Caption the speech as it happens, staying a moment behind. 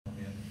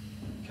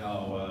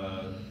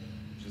Carl,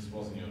 just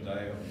wasn't your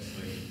day,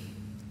 obviously.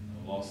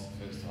 A loss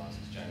the first time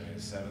since January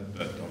the 7th,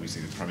 but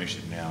obviously the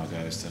premiership now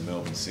goes to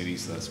Melbourne City,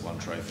 so that's one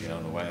trophy out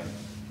of the way.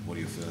 What are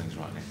your feelings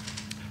right now?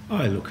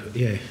 Oh, look,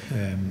 yeah,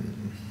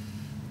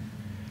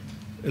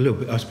 a little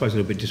bit. I suppose a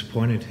little bit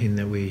disappointed in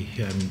that we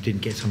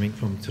didn't get something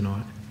from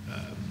tonight.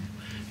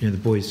 The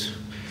boys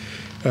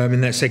in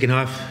that second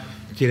half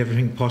did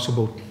everything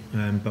possible,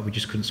 but we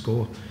just couldn't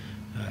score.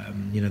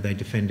 They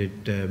defended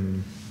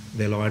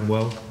their line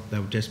well. They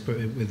were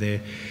desperate with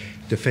their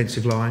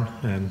defensive line.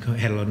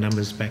 Had a lot of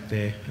numbers back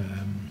there,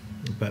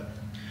 but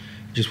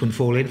just wouldn't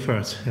fall in for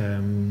us.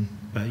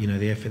 But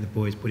the effort the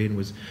boys put in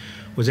was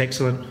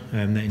excellent.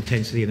 That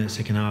intensity in that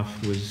second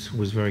half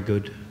was very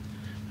good.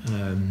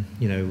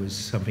 It was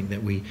something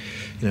that we,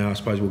 I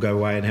suppose we'll go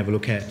away and have a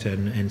look at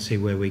and see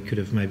where we could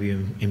have maybe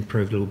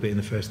improved a little bit in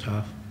the first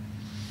half.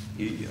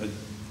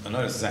 I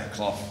noticed Zach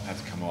Clough had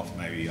to come off,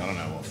 maybe, I don't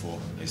know what for,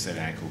 they said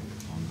ankle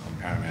on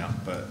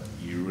Paramount, but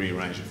you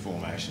rearranged the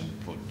formation,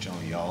 put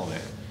Johnny Yole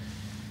there.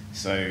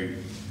 So,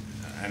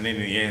 and then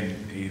in the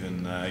end, even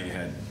you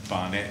had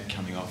Barnett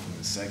coming off in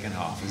the second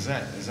half. Is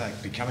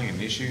that becoming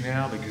an issue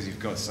now because you've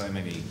got so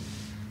many,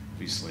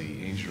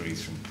 obviously,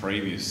 injuries from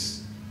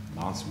previous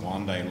months,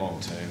 one day, long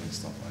term and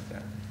stuff like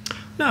that?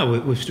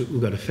 No,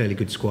 we've got a fairly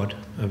good squad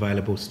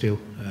available still.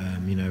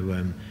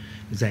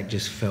 Zach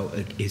just felt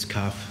his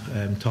calf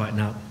tighten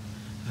up,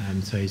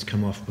 so he's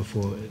come off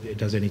before it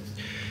does any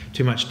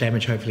too much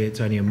damage. Hopefully, it's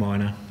only a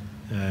minor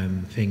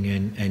thing.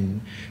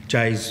 And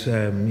Jay's,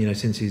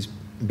 since he's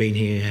been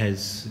here,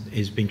 has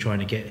been trying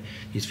to get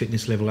his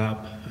fitness level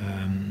up,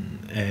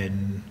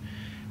 and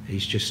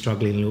he's just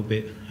struggling a little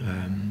bit.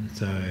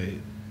 So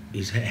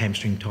his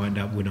hamstring tightened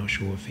up. We're not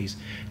sure if he's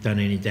done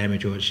any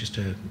damage or it's just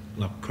a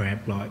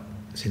cramp-like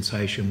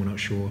sensation. We're not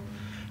sure.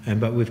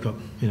 But we've got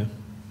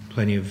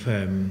plenty of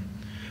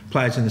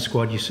players in the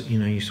squad.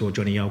 You saw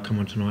Johnny Yole come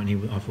on tonight,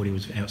 and I thought he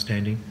was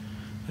outstanding.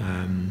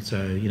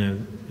 So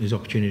there's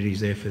opportunities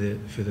there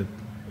for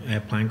our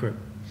playing group.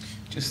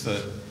 Just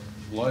that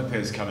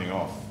Lopez coming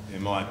off,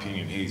 in my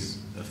opinion, he's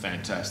a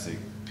fantastic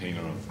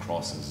pinger of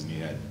crosses, and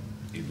you had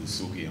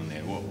Ibusuki on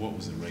there. What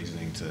was the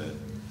reasoning to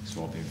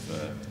swap him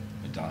for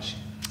Adachi?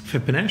 For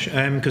Panache,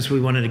 because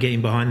we wanted to get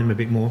in behind them a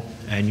bit more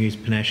and use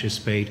Panache's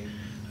speed.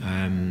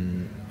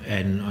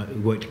 And I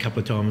worked a couple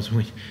of times.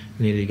 We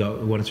nearly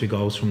got 1 or 2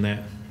 goals from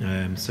that.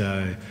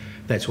 So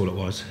that's all it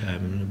was. A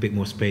bit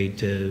more speed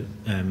to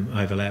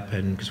overlap,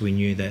 and because we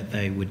knew that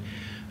they would,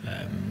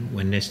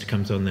 when Nesta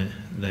comes on,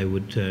 they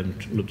would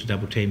look to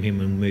double team him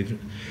and move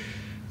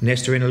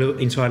Nesta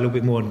inside a little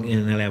bit more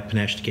and allow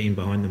Panache to get in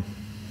behind them.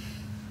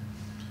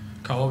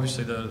 Carl,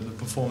 obviously the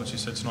performance you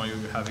said tonight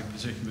you were having,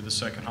 particularly with the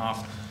second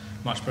half,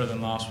 much better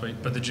than last week.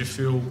 But did you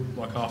feel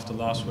like after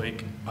last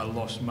week a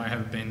loss may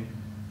have been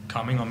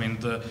coming? I mean,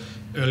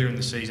 earlier in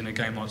the season, a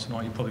game like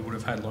tonight, you probably would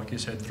have had, like you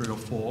said, 3 or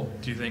 4.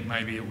 Do you think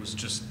maybe it was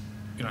just,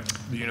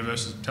 the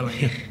universe is telling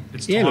you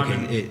it's time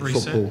and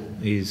reset? Football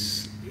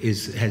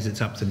has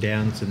its ups and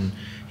downs, and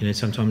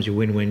sometimes you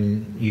win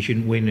when you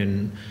shouldn't win,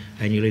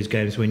 and you lose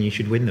games when you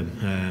should win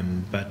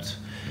them. But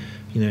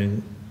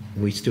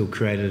we still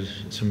created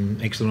some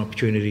excellent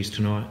opportunities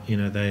tonight.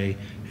 They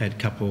had a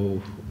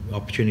couple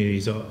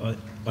opportunities on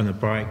the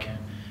break,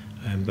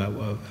 but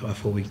I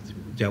thought we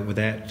dealt with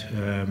that.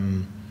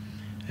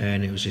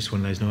 And it was just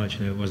one of those nights,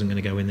 it wasn't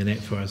going to go in the net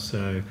for us.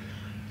 So,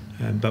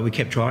 but we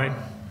kept trying.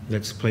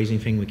 That's the pleasing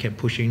thing. We kept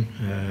pushing.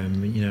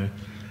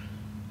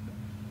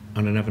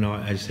 On another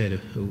night, as I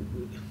said,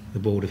 the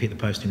ball would have hit the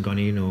post and gone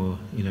in, or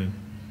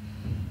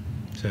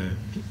So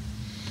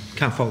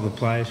can't fault the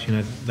players.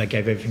 They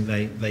gave everything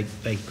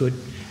they could,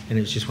 and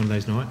it was just one of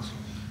those nights.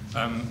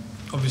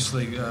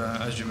 Obviously,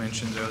 as you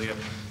mentioned earlier,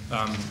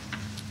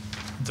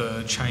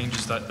 the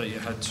changes that you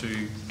had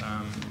to,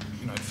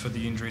 for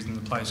the injuries and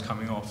the players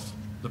coming off,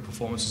 the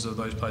performances of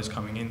those players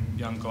coming in.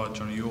 Young guy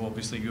Johnny Yule,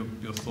 obviously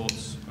your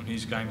thoughts on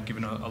his game,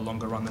 given a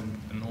longer run than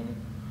normal.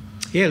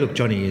 Yeah, look,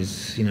 Johnny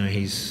is,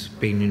 he's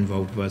been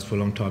involved with us for a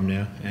long time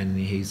now, and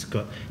he's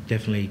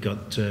definitely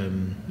got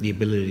the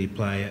ability to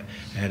play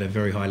at a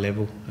very high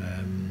level.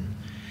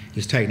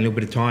 He's taken a little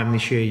bit of time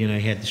this year.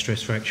 He had the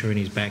stress fracture in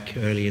his back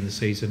early in the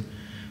season,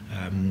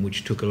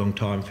 which took a long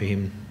time for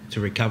him to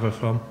recover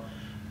from.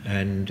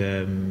 And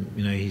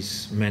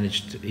he's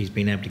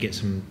been able to get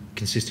some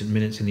consistent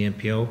minutes in the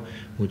NPL,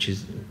 which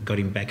has got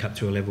him back up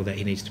to a level that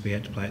he needs to be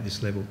at to play at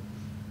this level.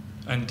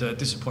 And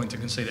disappointing to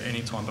concede at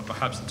any time, but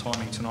perhaps the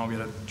timing tonight, we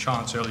had a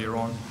chance earlier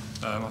on.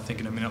 I think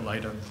in a minute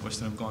later,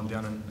 Western have gone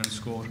down and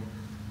scored.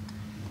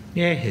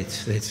 Yeah,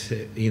 it's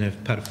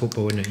part of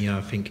football, isn't it?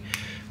 I think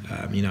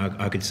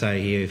I could say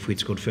here if we'd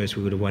scored first,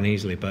 we would have won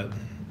easily, but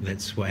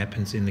that's what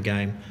happens in the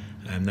game.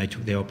 They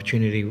took their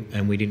opportunity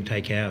and we didn't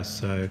take ours.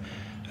 So.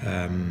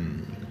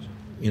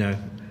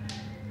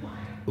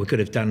 We could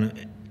have done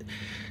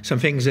some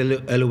things a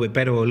little bit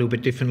better or a little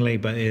bit differently,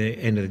 but at the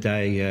end of the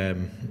day,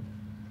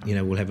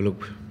 we'll have a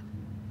look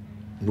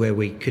where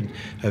we could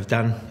have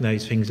done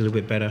those things a little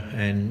bit better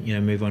and,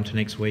 move on to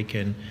next week.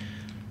 And,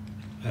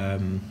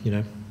 as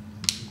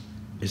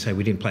I say,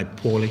 we didn't play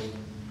poorly.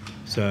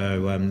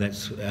 So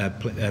that's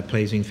a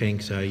pleasing thing.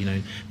 So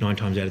 9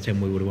 times out of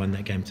 10 we would have won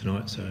that game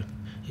tonight. So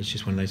it's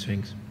just one of those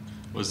things.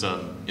 Was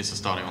Issa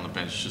starting on the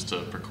bench just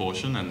a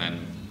precaution, and then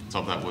on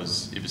top of that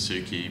was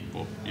Ivasuki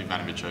or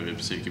Ivanovic over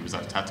Ivasuki? Was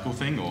that a tactical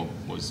thing, or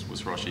was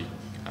Hiroshi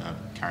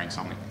carrying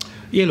something?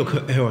 Yeah, look,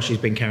 Hiroshi's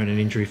been carrying an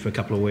injury for a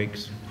couple of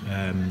weeks,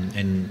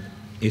 and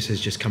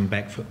Issa's just come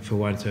back for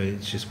one, so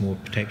it's just more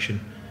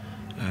protection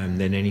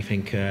than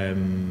anything.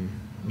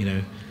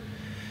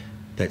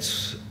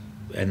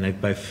 And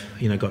they've both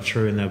got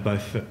through, and they're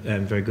both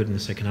very good in the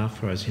second half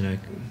for us.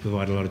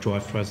 Provide a lot of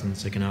drive for us in the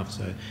second half.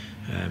 So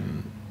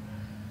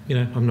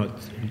I'm not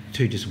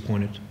too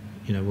disappointed.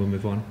 We'll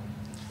move on.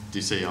 Do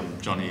you see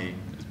Johnny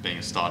as being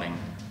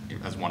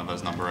as one of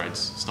those number 8s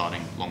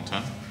starting long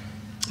term?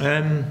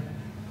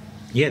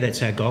 Yeah,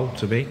 that's our goal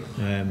to be,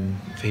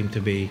 for him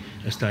to be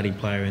a starting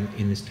player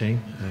in this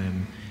team.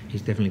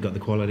 He's definitely got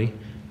the quality,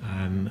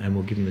 and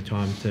we'll give him the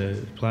time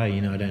to play. I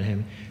don't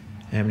know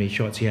how many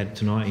shots he had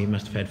tonight. He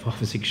must have had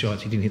 5 or 6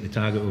 shots. He didn't hit the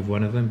target with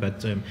one of them,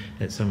 but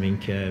that's something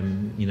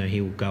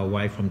he'll go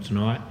away from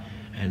tonight,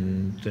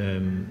 and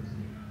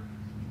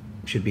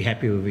should be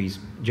happy with his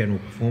general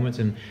performance.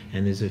 And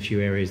there's a few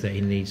areas that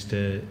he needs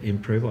to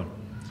improve on.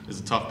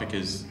 Is it tough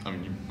because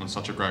you're on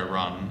such a great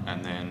run,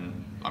 and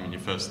then your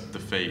first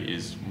defeat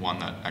is one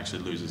that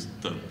actually loses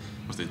the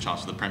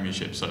chance for the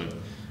premiership? So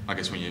I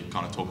guess when you're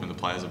kind of talking to the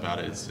players about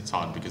it, it's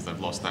hard because they've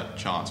lost that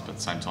chance, but at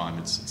the same time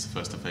it's the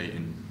first defeat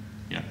in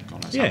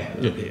God knows how.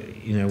 Look,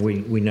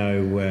 we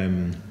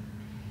know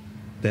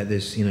that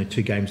there's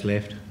 2 games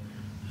left,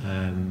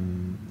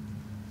 and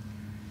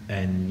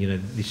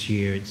this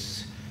year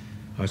it's,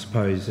 I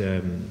suppose,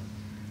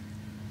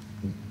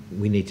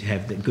 we need to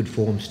have that good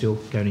form still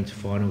going into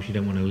finals. You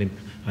don't want to limp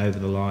over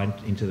the line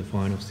into the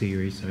final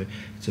series, so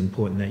it's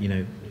important that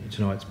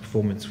tonight's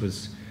performance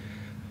was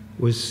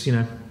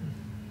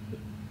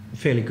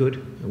fairly good.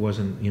 It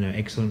wasn't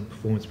excellent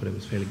performance, but it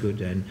was fairly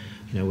good, and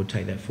we'll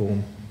take that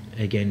form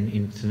again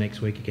into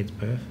next week against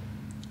Perth.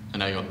 I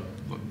know you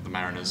got the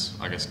Mariners,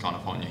 I guess, kind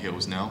of on your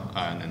heels now,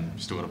 and then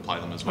you still got to play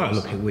them as well. Oh,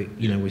 look,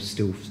 we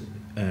still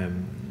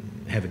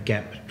have a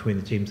gap between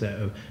the teams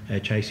that are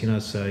chasing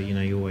us. So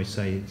you always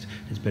say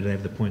it's better to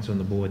have the points on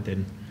the board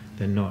than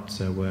not.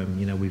 So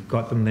we've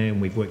got them there,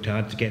 and we've worked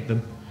hard to get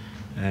them,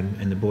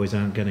 and the boys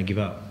aren't going to give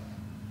up.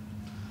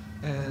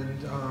 And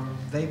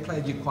they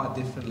played you quite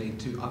differently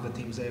to other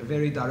teams. They're a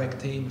very direct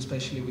team,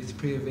 especially with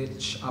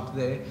Prijovic up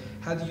there.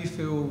 How do you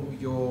feel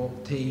your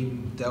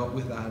team dealt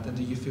with that? And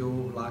do you feel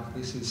like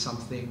this is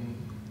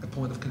a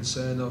point of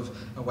concern of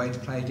a way to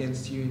play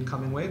against you in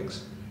coming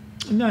weeks?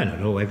 No, not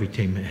at all. Every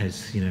team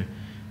has,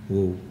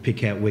 will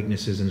pick out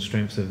weaknesses and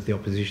strengths of the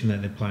opposition that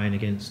they're playing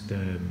against.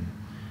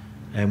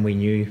 And we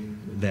knew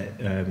that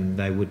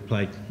they would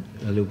play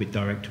a little bit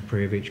direct to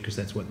Prijovic because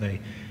that's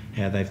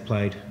how they've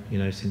played,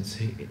 since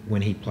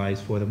when he plays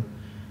for them.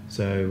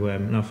 So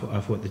and I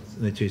thought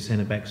the 2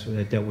 centre backs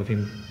dealt with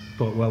him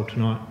quite well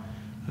tonight.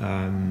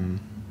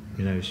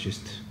 It's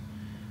just,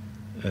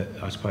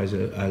 I suppose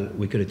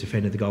we could have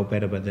defended the goal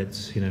better, but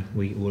that's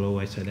we will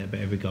always say that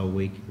about every goal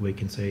we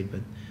concede.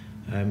 But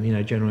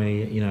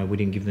generally, we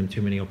didn't give them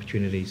too many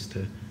opportunities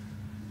to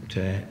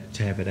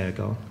have it our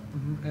goal.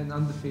 Mm-hmm. An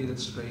undefeated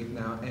streak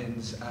now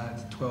ends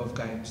at 12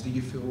 games. Do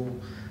you feel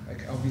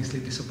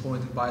obviously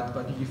disappointed by it,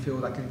 but do you feel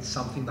like it's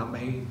something that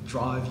may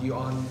drive you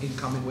on in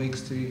coming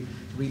weeks to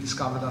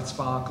rediscover that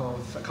spark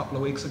of a couple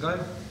of weeks ago?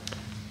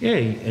 Yeah,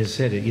 as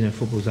I said,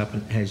 football's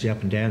has your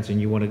up and downs, and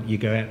you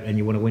go out and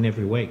you want to win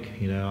every week.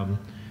 I'm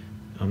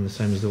the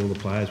same as all the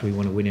players. We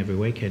want to win every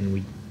week, and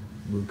we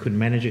couldn't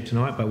manage it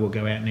tonight, but we'll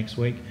go out next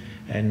week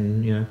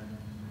and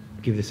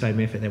give the same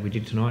effort that we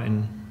did tonight,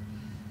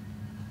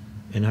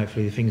 and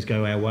hopefully things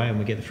go our way and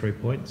we get the 3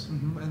 points.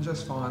 Mm-hmm. And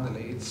just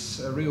finally,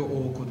 it's a real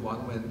awkward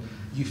one when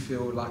you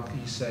feel like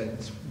you said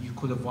you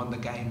could have won the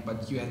game,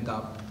 but you end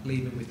up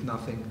leaving with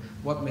nothing.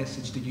 What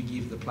message do you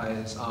give the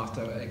players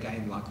after a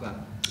game like that?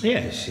 Yeah,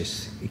 it's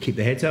just keep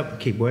their heads up,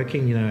 keep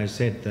working. As I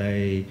said,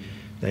 they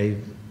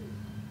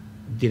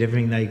did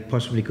everything they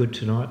possibly could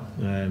tonight,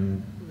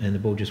 and the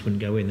ball just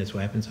wouldn't go in. That's what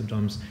happens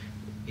sometimes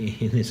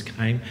in this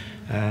game.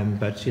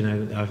 But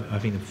I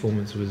think the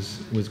performance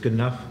was good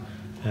enough.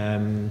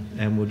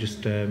 And we'll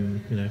just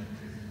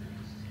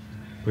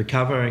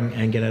recover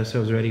and get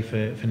ourselves ready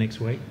for next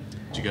week.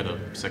 Did you get a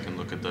second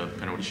look at the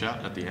penalty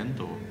shot at the end,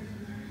 or?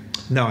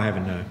 No, I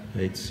haven't. No,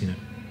 it's it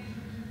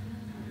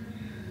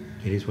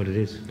is what it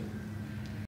is.